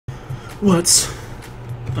What's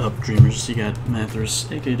up, Dreamers? You got Mathers,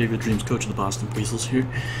 aka Diggletdreams, coach of the Boston Buizels here.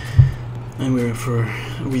 And we're in for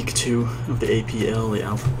week 2 of the APL, the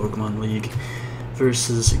Alpha Pokemon League,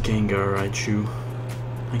 versus Gengaraichu.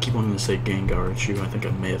 I keep wanting to say Gengaraichu. I think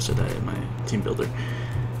I may have said that in my team builder.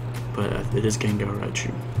 But it is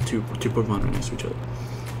Gengaraichu. Two Pokemon right next to each other.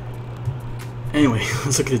 Anyway,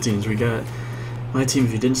 let's look at the teams. We got my team.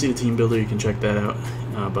 If you didn't see the team builder, you can check that out.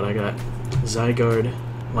 But I got Zygarde,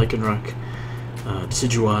 Lycanroc,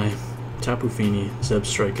 Decidueye, Tapu Fini,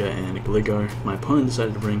 Zebstrika, and Gligar. My opponent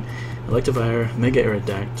decided to bring Electivire, Mega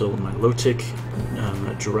Aerodactyl, my Lotic,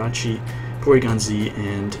 Jirachi, Porygon Z,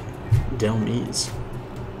 and Delmise.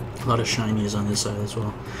 A lot of shinies on his side as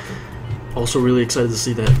well. Also really excited to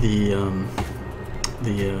see that the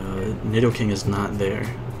Nidoking is not there,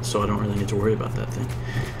 so I don't really need to worry about that thing.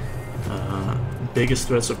 Biggest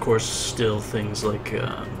threats, of course, still things like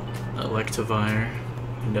Electivire.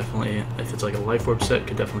 Can definitely, if it's like a Life Orb set,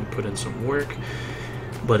 could definitely put in some work.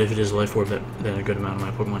 But if it is a Life Orb, then a good amount of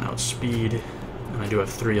my Pokemon outspeed. And I do have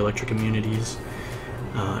 3 electric immunities.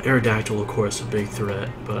 Aerodactyl, of course, a big threat,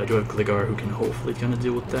 but I do have Gligar who can hopefully kind of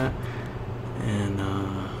deal with that. And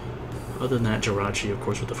other than that, Jirachi, of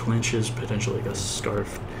course, with the flinches, potentially like a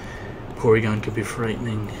Scarf. Porygon could be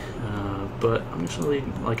frightening, but I'm just going to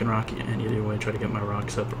lead Lycanroc and either way try to get my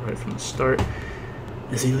rocks up right from the start.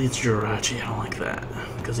 As he leads Jirachi, I don't like that,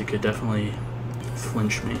 because he could definitely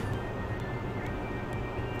flinch me.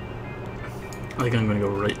 I think I'm going to go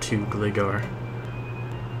right to Gligar,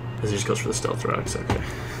 as he just goes for the Stealth Rocks. Okay.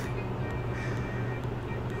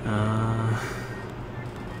 I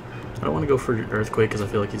don't want to go for Earthquake, because I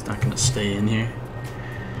feel like he's not going to stay in here.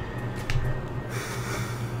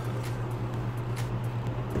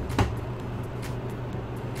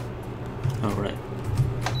 Alright.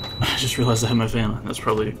 I just realized I had my fan on. That's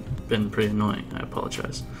probably been pretty annoying. I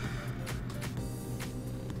apologize.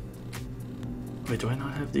 Wait, do I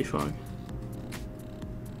not have defog?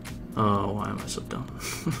 Oh, why am I so dumb?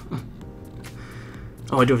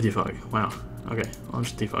 Oh, I do have defog. Wow. Okay, well, I'll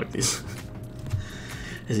just defog these.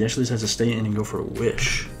 As he actually decides to stay in and go for a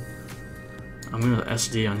Wish. I'm going to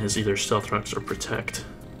SD on his either Stealth Rocks or Protect.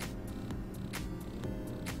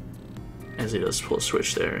 As he does pull a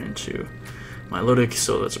switch there into my Lotic,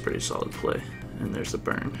 so that's a pretty solid play. And there's the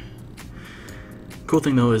burn. Cool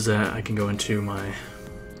thing though is that I can go into my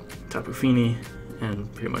Tapu Fini and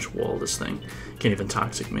pretty much wall this thing. Can't even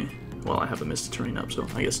Toxic me while I have the Misty Terrain up, so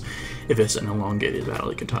I guess if it's an elongated battle,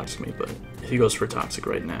 he can Toxic me, but if he goes for Toxic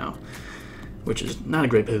right now, which is not a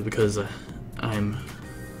great play because I'm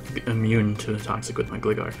immune to Toxic with my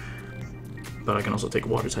Gligar, but I can also take a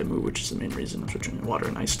Water type move, which is the main reason I'm switching to Water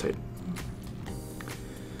and Ice type.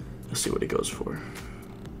 Let's see what he goes for.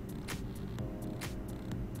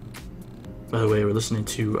 By the way, we're listening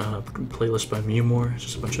to a playlist by Mewmore,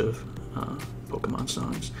 just a bunch of Pokemon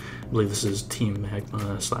songs. I believe this is Team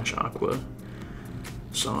Magma / Aqua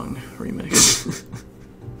song remix.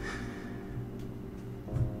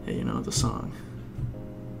 Hey, you know the song.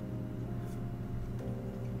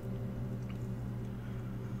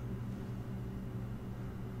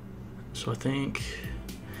 So I think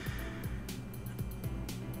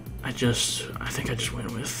I just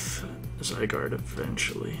went with Zygarde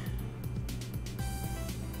eventually.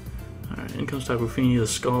 Alright, in comes Tapu Fini. The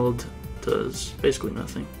Scald does basically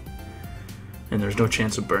nothing. And there's no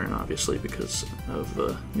chance of burn, obviously, because of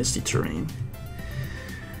Misty Terrain.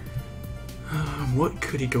 What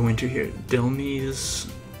could he go into here? Delmise.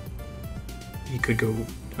 He could go.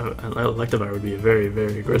 Electivire would be a very,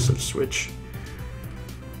 very aggressive switch.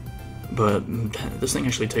 But this thing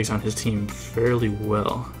actually takes on his team fairly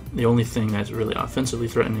well. The only thing that's really offensively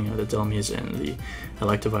threatening are the Delmise and the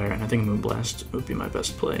Electivire, and I think Moonblast would be my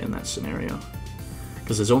best play in that scenario.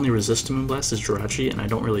 Because his only resist to Moonblast is Jirachi, and I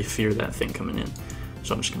don't really fear that thing coming in.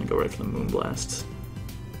 So I'm just going to go right for the Moonblast.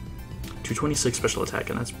 226 special attack,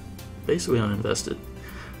 and that's basically uninvested.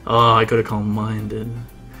 Oh, I could have Calm Minded.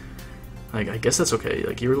 Like, I guess that's okay.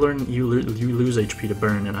 Like, you lose HP to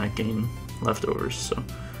burn, and I gain leftovers, so...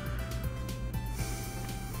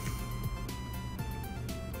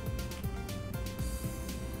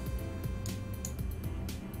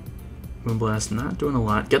 Moonblast not doing a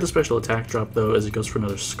lot. Get the special attack drop though as it goes for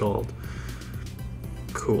another Scald.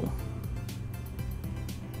 Cool.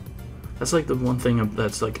 That's like the one thing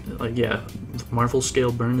that's like yeah, Marvel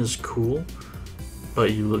scale burn is cool,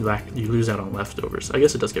 but you lose out on leftovers. I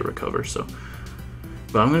guess it does get recover, so.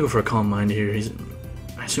 But I'm gonna go for a Calm Mind here.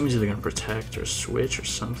 I assume he's either gonna Protect or Switch or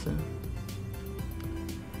something.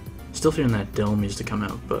 Still fearing that Delmise to come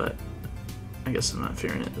out, but I guess I'm not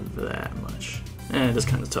fearing it that much. It is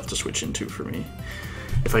kind of tough to switch into for me.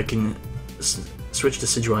 If I can switch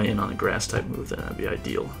Decidueye in on a grass type move, then that'd be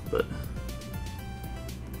ideal. But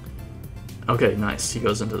okay, nice. He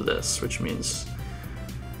goes into this, which means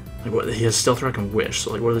like what he has Stealth Rock and Wish.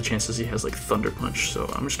 So like, what are the chances he has like Thunder Punch? So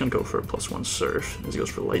I'm just gonna go for a +1 Surf as he goes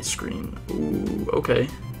for Light Screen. Ooh, okay.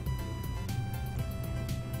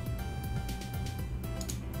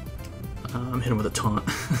 I'm hitting with a Taunt.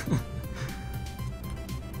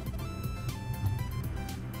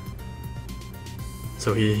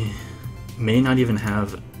 So he may not even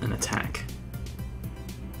have an attack.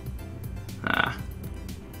 Ah.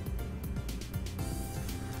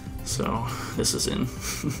 So this is in. I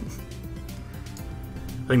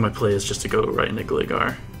think my play is just to go right into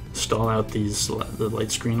Gligar, stall out the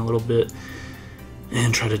Light Screen a little bit,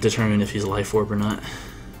 and try to determine if he's Life Orb or not.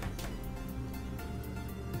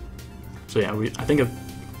 So yeah, I think it's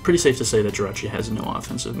pretty safe to say that Jirachi has no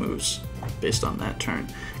offensive moves based on that turn.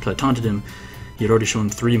 Because I taunted him, he had already shown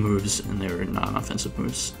 3 moves, and they were non-offensive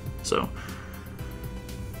moves. So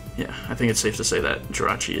yeah, I think it's safe to say that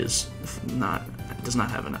Jirachi does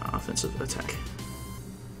not have an offensive attack.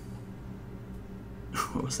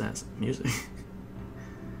 What was that music?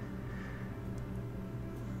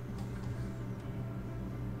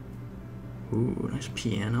 Ooh, nice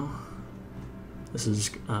piano. This is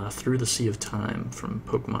Through the Sea of Time from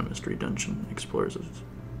Pokemon Mystery Dungeon, Explorers of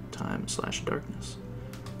Time / Darkness.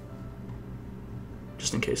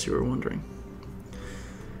 Just in case you were wondering.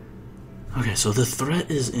 Okay, so the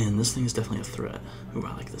threat is in. This thing is definitely a threat. Ooh,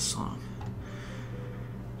 I like this song.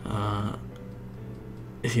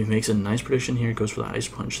 If he makes a nice prediction here, goes for the Ice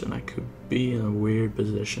Punch, then I could be in a weird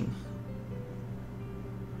position.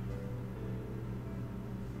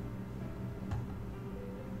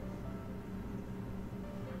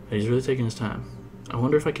 He's really taking his time. I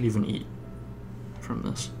wonder if I could even eat from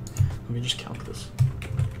this. Let me just calc this.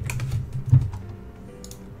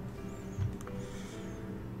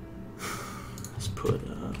 Let's put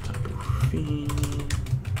Tapu Fini,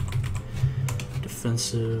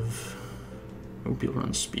 defensive. Oh, people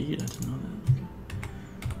run speed. I didn't know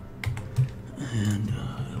that. And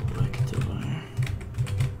Electivire.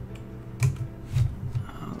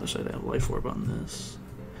 Looks like they have Life Orb on this.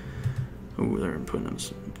 Ooh, they're putting them.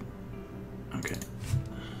 Okay.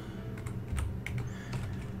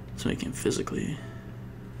 Let's make him physically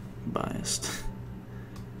biased.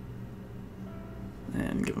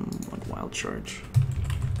 And give him like Wild Charge.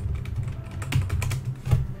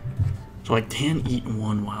 So I can eat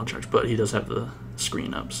 1 Wild Charge, but he does have the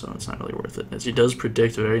screen up, so it's not really worth it. As he does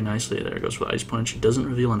predict very nicely, there goes for the Ice Punch. He doesn't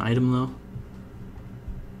reveal an item though.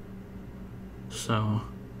 So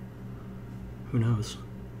who knows?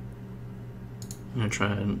 I'm gonna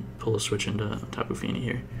try and pull a switch into Tapu Fini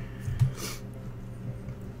here.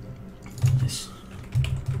 Nice.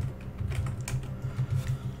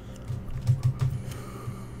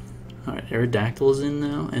 Alright, Aerodactyl is in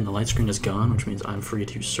now, and the Light Screen is gone, which means I'm free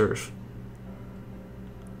to Surf.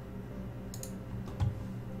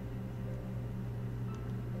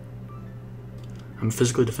 I'm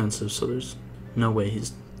physically defensive, so there's no way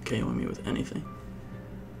he's KOing me with anything.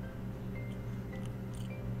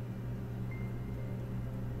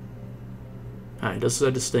 Alright, does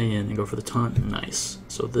decide to stay in and go for the taunt. Nice.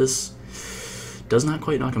 So this does not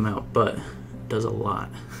quite knock him out, but does a lot.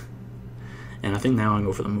 And I think now I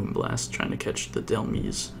go for the Moonblast, trying to catch the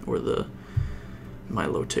Delmise or the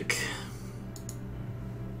Milotic.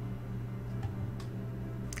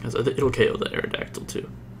 Because it'll KO the Aerodactyl too.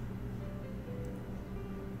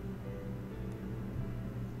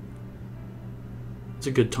 It's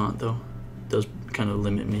a good taunt though. It does kind of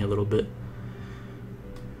limit me a little bit.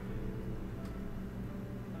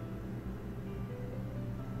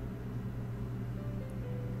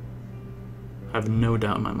 I have no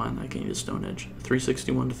doubt in my mind that I can eat a Stone Edge.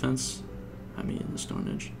 361 defense, I'm eating the Stone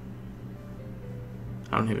Edge.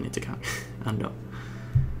 I don't even need to count. I know.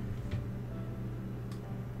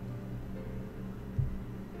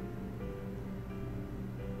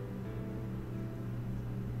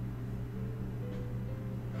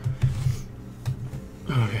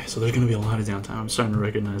 Okay, so there's going to be a lot of downtime. I'm starting to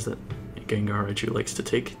recognize that Gengaraichu likes to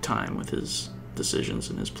take time with his decisions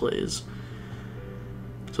and his plays.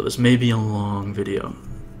 So this may be a long video,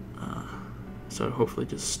 so hopefully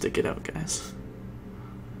just stick it out, guys.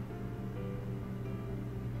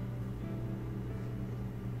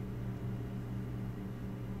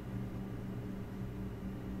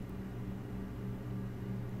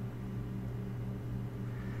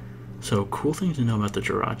 So cool thing to know about the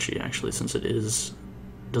Jirachi, actually, since it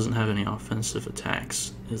doesn't have any offensive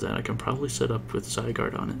attacks, is that I can probably set up with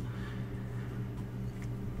Zygarde on it.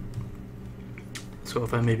 So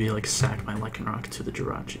if I maybe like sack my Lycanroc to the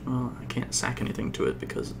Jirachi, well, I can't sack anything to it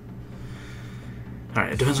because...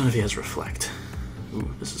 Alright, it depends on if he has Reflect.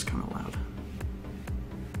 Ooh, this is kind of loud.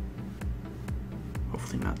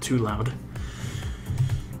 Hopefully not too loud.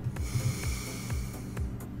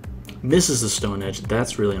 Misses the Stone Edge,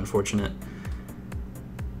 that's really unfortunate.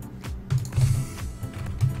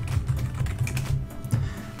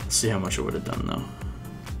 Let's see how much it would have done though.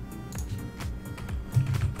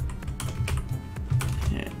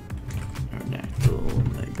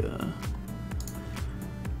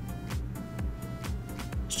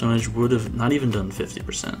 Stone Edge would have not even done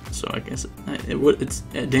 50%, so I guess it's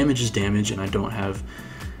damage is damage, and I don't have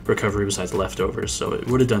recovery besides leftovers, so it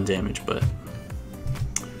would have done damage, but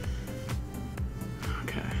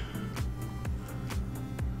okay.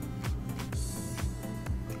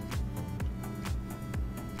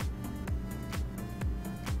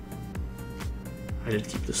 I did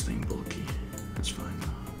keep this thing bulky. That's fine though.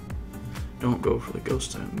 Don't go for the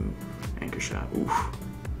ghost type move. Anchor shot. Oof.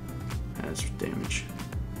 That's damage.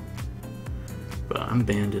 But I'm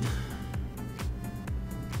banded.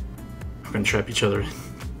 We're gonna trap each other in.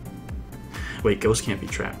 Wait, ghost can't be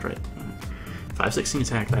trapped, right? 516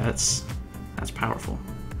 attack, that's powerful.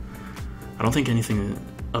 I don't think anything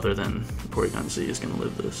other than Porygon Z is gonna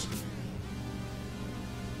live this.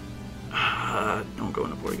 Don't go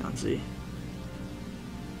into Porygon Z.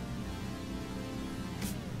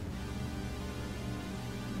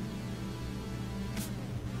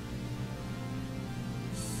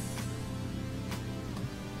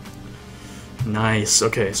 Nice.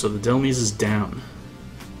 Okay, so the Delmise is down.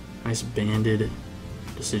 Nice banded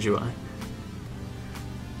Decidueye.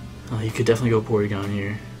 You could definitely go Porygon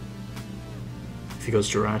here. If he goes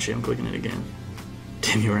Jirachi, I'm clicking it again.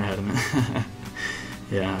 Damn, you were adamant.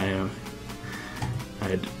 Yeah, I am.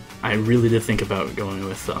 I really did think about going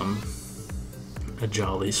with a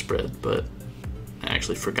Jolly spread, but I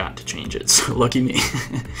actually forgot to change it, so lucky me.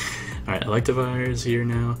 Alright, Electivire is here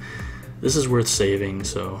now. This is worth saving,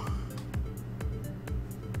 so...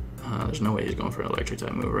 there's no way he's going for an electric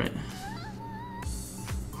type move, right?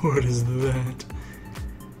 What is that?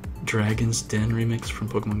 Dragon's Den remix from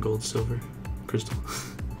Pokemon Gold, Silver, Crystal.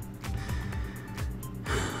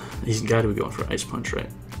 He's got to be going for Ice Punch, right?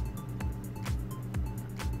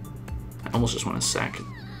 I almost just want to sack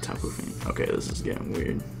Tapu Fini. Okay, this is getting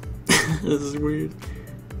weird. This is weird.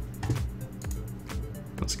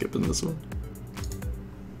 I'm skipping this one.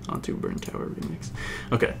 Onto Burn Tower remix.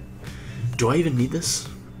 Okay. Do I even need this?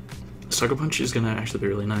 Sucker Punch is going to actually be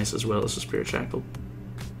really nice, as well as the Spirit Shackle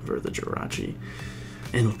for the Jirachi.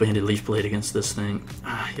 And with Banded Leaf Blade against this thing,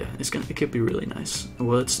 yeah, it could be really nice.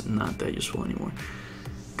 Well, it's not that useful anymore.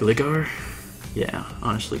 Gligar? Yeah,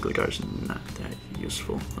 honestly, Gligar's not that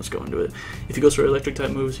useful. Let's go into it. If he goes for electric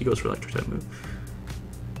type moves, he goes for electric type move.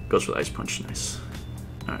 Goes for the Ice Punch, nice.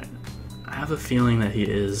 Alright, I have a feeling that he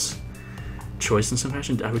is Choice and some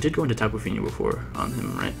passion. I did go into Tapu Fini before on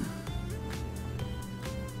him, right?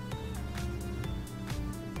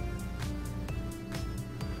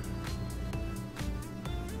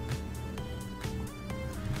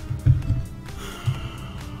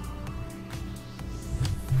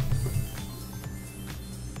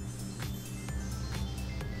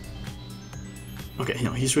 Okay,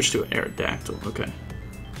 no, he switched to Aerodactyl, okay.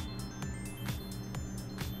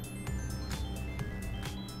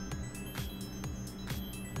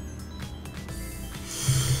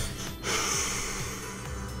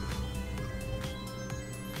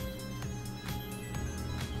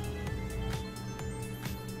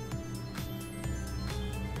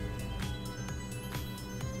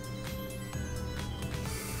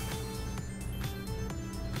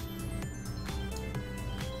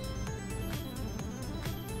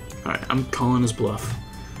 Alright, I'm calling his bluff.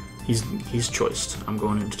 He's choiced. I'm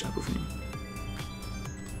going into Tapu Fini.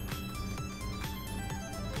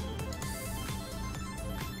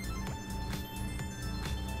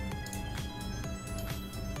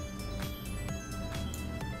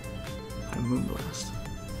 I Moonblast.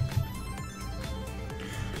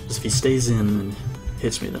 Because if he stays in and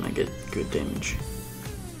hits me, then I get good damage.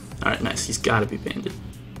 Alright, nice. He's got to be banded.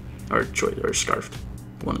 Or scarfed.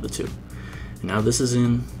 One of the two. And now this is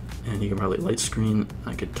in. And he can probably light screen.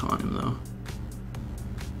 I could taunt him though.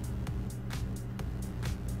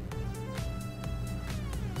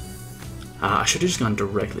 I should have just gone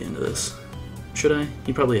directly into this. Should I?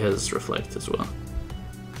 He probably has Reflect as well.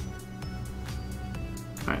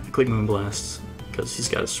 Alright, I click Moonblast because he's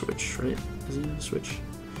got a switch, right? Does he have a switch?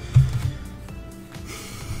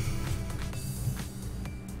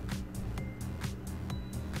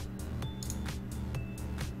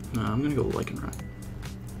 No, I'm gonna go Lycanroc.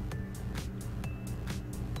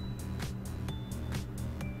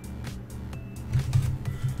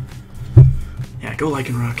 go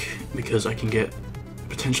Lycanroc because I can get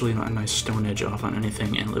potentially a nice Stone Edge off on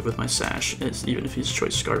anything and live with my Sash, even if he's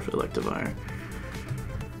Choice Scarf Electivire.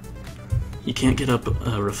 He can't get up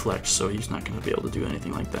Reflect, so he's not going to be able to do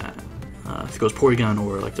anything like that. If it goes Porygon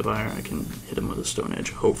or Electivire, I can hit him with a Stone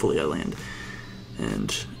Edge. Hopefully I land,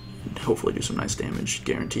 and hopefully do some nice damage.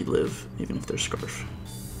 Guaranteed live, even if they're Scarf.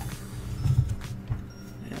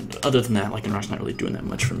 And other than that, Lycanroc's not really doing that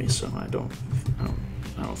much for me, so I don't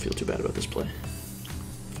feel too bad about this play.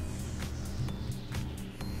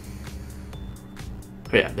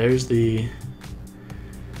 But yeah, there's the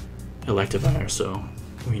Electivire, so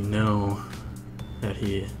we know that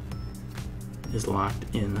he is locked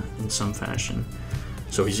in some fashion.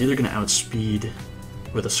 So he's either going to outspeed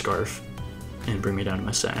with a Scarf and bring me down to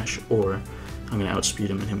my Sash, or I'm going to outspeed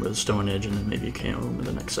him and hit him with a Stone Edge and then maybe KO him with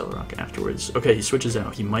an Accelerock afterwards. Okay, he switches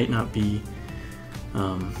out. He might not be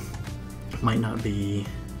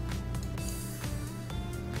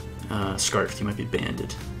Scarfed. He might be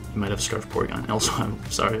Banded. He might have Scarf Porygon. Also, I'm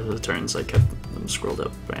sorry for the turns. I kept them scrolled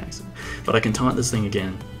up by accident. But I can taunt this thing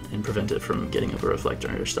again and prevent it from getting up a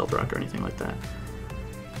Reflector or Stealth Rock or anything like that.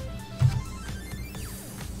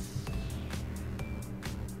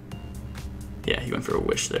 Yeah, he went for a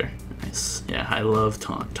Wish there. Nice. Yeah, I love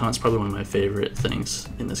Taunt. Taunt's probably one of my favorite things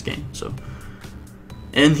in this game. So,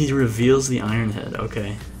 and he reveals the Iron Head.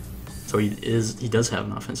 Okay, so he does have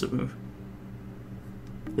an offensive move.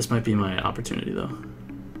 This might be my opportunity though.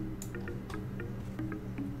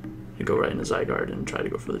 To go right into Zygarde and try to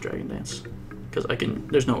go for the Dragon Dance, because I can.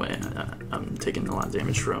 There's no way I'm taking a lot of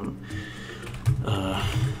damage from no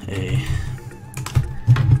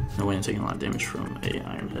way I'm taking a lot of damage from a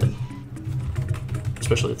Iron Head,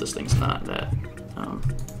 especially if this thing's not that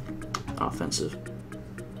offensive.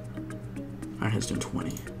 Iron Head's doing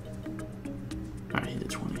 20. Alright, he did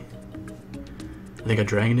 20. I think I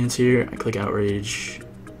Dragon Dance here. I click Outrage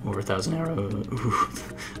over 1,000 arrows,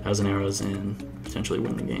 1,000 arrows, and potentially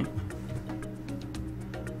win the game.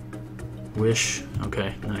 Wish.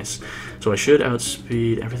 Okay, nice. So I should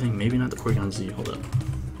outspeed everything. Maybe not the Porygon Z. Hold up.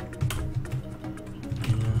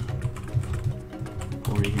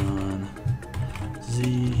 Porygon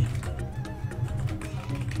Z.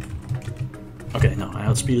 Okay, no, I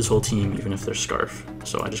outspeed his whole team, even if they're Scarf.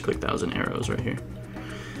 So I just click 1,000 arrows right here.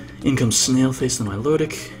 In comes Snail Face to my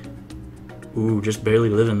Milotic. Ooh, just barely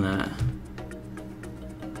living that.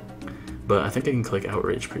 But I think I can click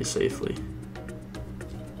Outrage pretty safely.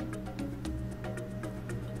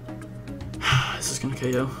 Is this gonna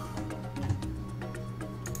KO?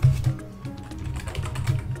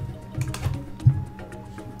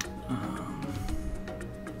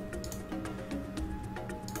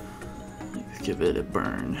 Let's give it a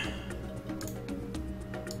burn.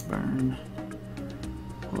 Burn.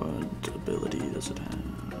 What ability does it have?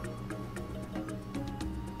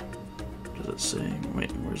 Does it say?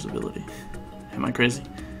 Wait, where's the ability? Am I crazy?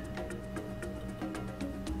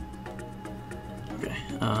 Okay,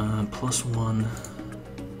 +1.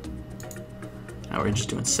 Now we're just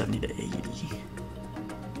doing 70 to 80.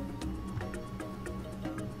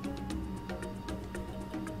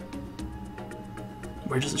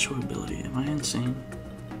 Where does it show ability? Am I insane?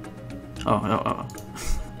 Oh.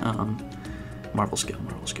 Marble Scale,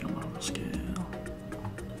 Marble Scale, Marble Scale.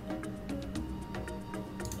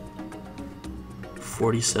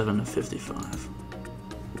 47 to 55.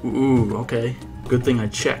 Ooh, okay. Good thing I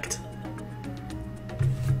checked.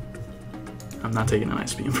 I'm not taking an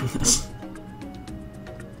Ice Beam from this.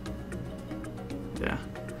 Yeah.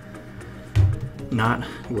 Not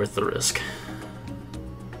worth the risk.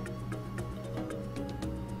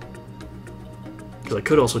 Because I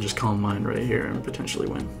could also just Calm Mind right here and potentially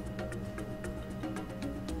win.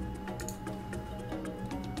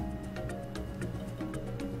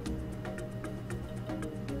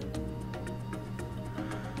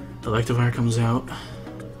 Electivire comes out.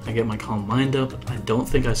 I get my Calm Mind up. I don't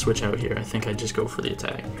think I switch out here. I think I just go for the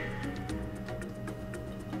attack.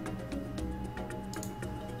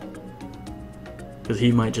 Because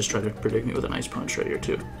he might just try to predict me with an Ice Punch right here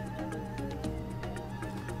too.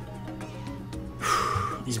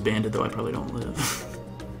 He's banded though, I probably don't live.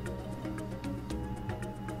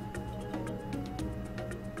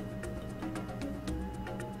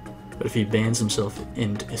 But if he bans himself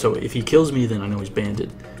in, so if he kills me, then I know he's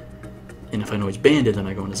banded. And if I know he's banded, then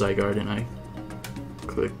I go into Zygarde and I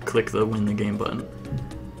click the win the game button.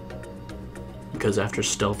 Because after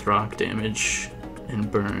Stealth Rock damage and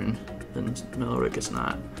burn, then Milotic is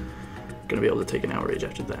not going to be able to take an Outrage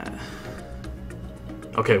after that.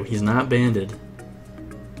 Okay, he's not banded.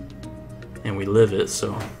 And we live it,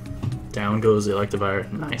 so down goes the Electivire.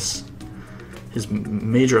 Nice. His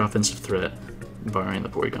major offensive threat barring the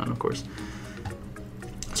Porygon, of course.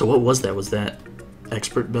 So what was that? Was that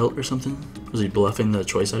Expert Belt or something? Was he bluffing the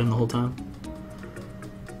choice item the whole time?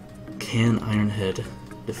 Can Ironhead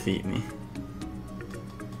defeat me?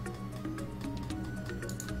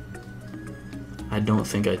 I don't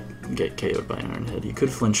think I'd get KO'd by Ironhead. He could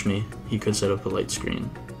flinch me, he could set up a light screen,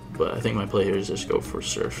 but I think my play here is just go for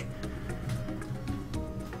Surf.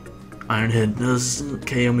 Ironhead doesn't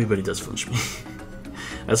KO me, but he does flinch me.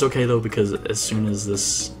 That's okay though, because as soon as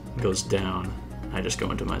this goes down, I just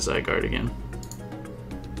go into my Zygarde again.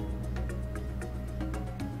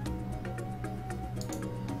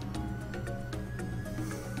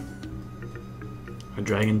 A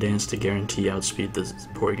Dragon Dance to guarantee outspeed the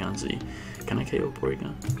Porygon Z. Can I KO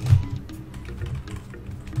Porygon?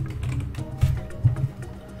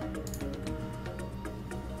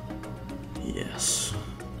 Yes.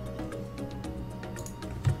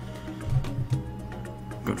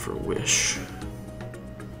 I'm going for a Wish.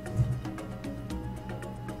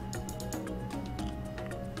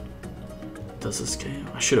 Does this KO?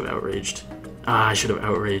 I should have outraged. Ah, I should have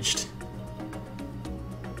outraged.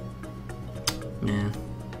 Man.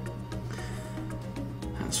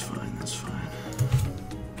 That's fine, that's fine.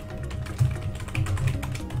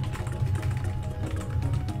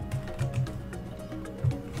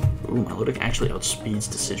 Ooh, my Milotic actually outspeeds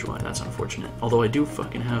Decidueye. That's unfortunate. Although I do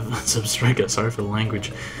fucking have Substrika. Sorry for the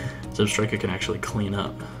language. Substrika can actually clean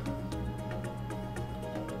up.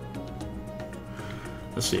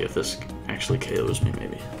 Let's see if this actually KOs me,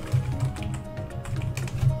 maybe.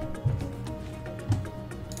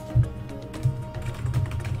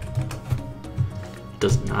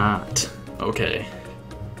 Does not. Okay.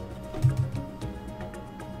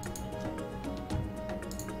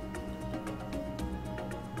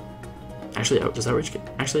 Actually, does Outrage get...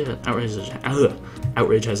 Actually, Outrage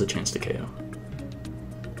has a chance to KO.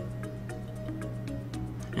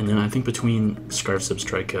 And then I think between Scarf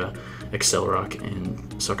Substrika, Accelerock,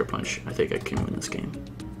 and Sucker Punch, I think I can win this game.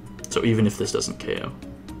 So even if this doesn't KO,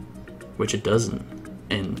 which it doesn't,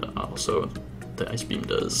 and also the Ice Beam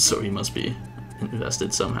does, so he must be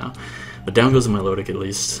invested somehow. But down goes the Milotic at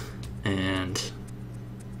least, and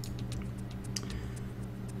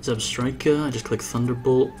Substrika, I just click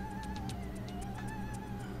Thunderbolt.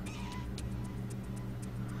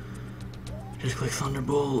 Just click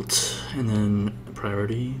Thunderbolt, and then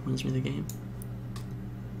Priority wins me the game.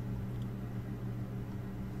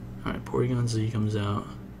 Alright, Porygon Z comes out.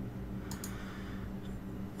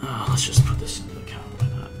 Oh, let's just put this into the account. Why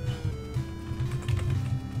not?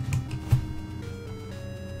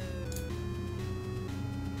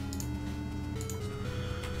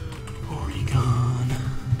 Porygon.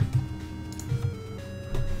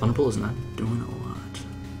 Thunderbolt is not doing a lot.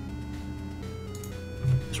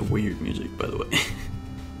 It's weird music, by the way.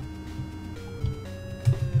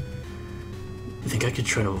 I think I could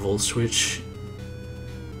try to Volt Switch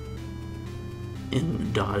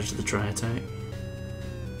and dodge the Tri-Attack.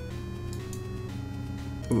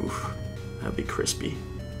 Oof, that'd be crispy.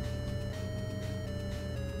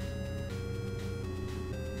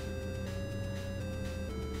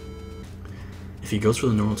 If he goes for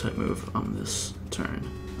the normal type move on this turn,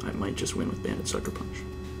 I might just win with Bandit Sucker Punch.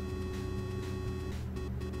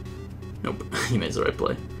 Nope, he made the right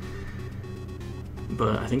play.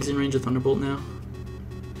 But I think he's in range of Thunderbolt now.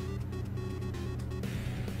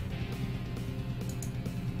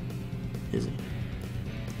 Is he?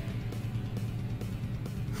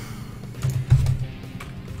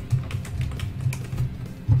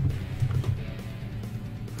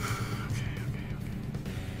 Okay.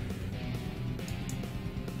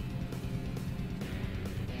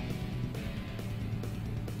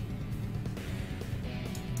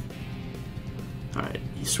 Alright,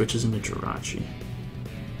 he switches into Jirachi.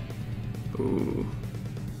 Ooh.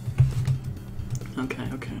 Okay.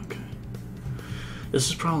 This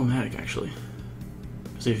is problematic, actually.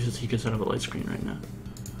 Because he can set up a light screen right now.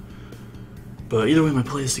 But either way, my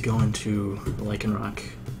play is to go into Lycanroc.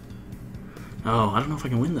 Oh, I don't know if I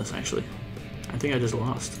can win this, actually. I think I just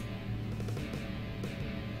lost.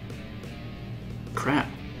 Crap.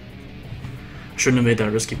 I shouldn't have made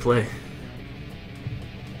that risky play.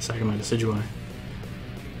 Sacking my Decidueye.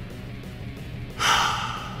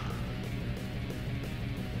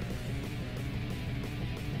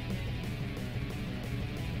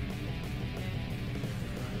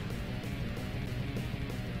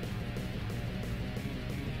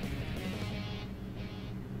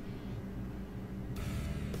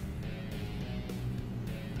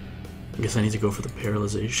 I guess I need to go for the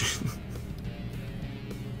paralyzation.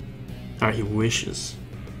 Alright, he wishes.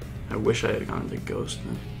 I wish I had gone to Ghost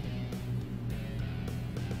then.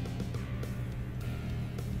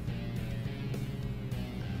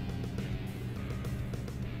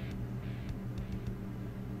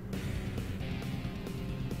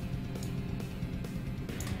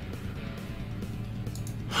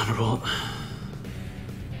 Thunderbolt.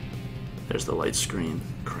 There's the light screen.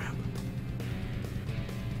 Crap.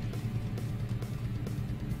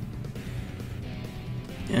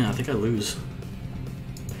 Yeah, I think I lose.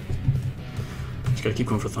 Just gotta keep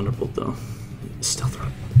going for Thunderbolt though. Stealth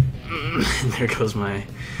Rock. There goes my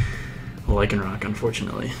Lycanroc,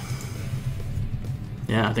 unfortunately.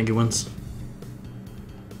 Yeah, I think he wins.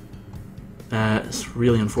 It's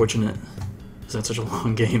really unfortunate because that's such a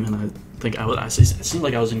long game, and I think it seemed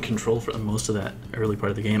like I was in control for most of that early part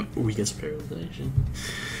of the game. Ooh, he gets paralyzation.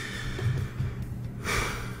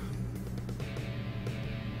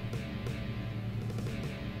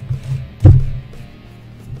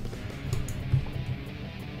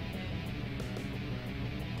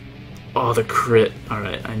 Oh, the crit.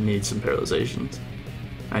 Alright, I need some paralyzations.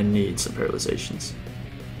 I need some paralyzations.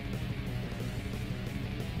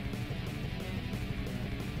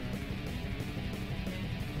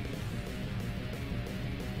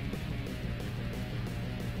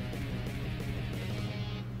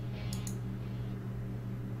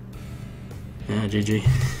 Yeah, GG.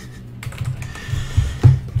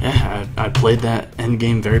 Yeah, I played that end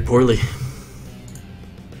game very poorly.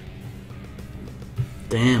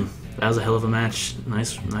 Damn, that was a hell of a match.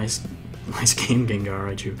 Nice game,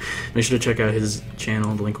 Gengaraichu. Make sure to check out his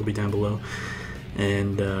channel. The link will be down below.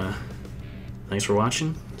 And thanks for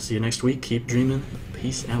watching. See you next week. Keep dreaming.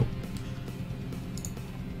 Peace out.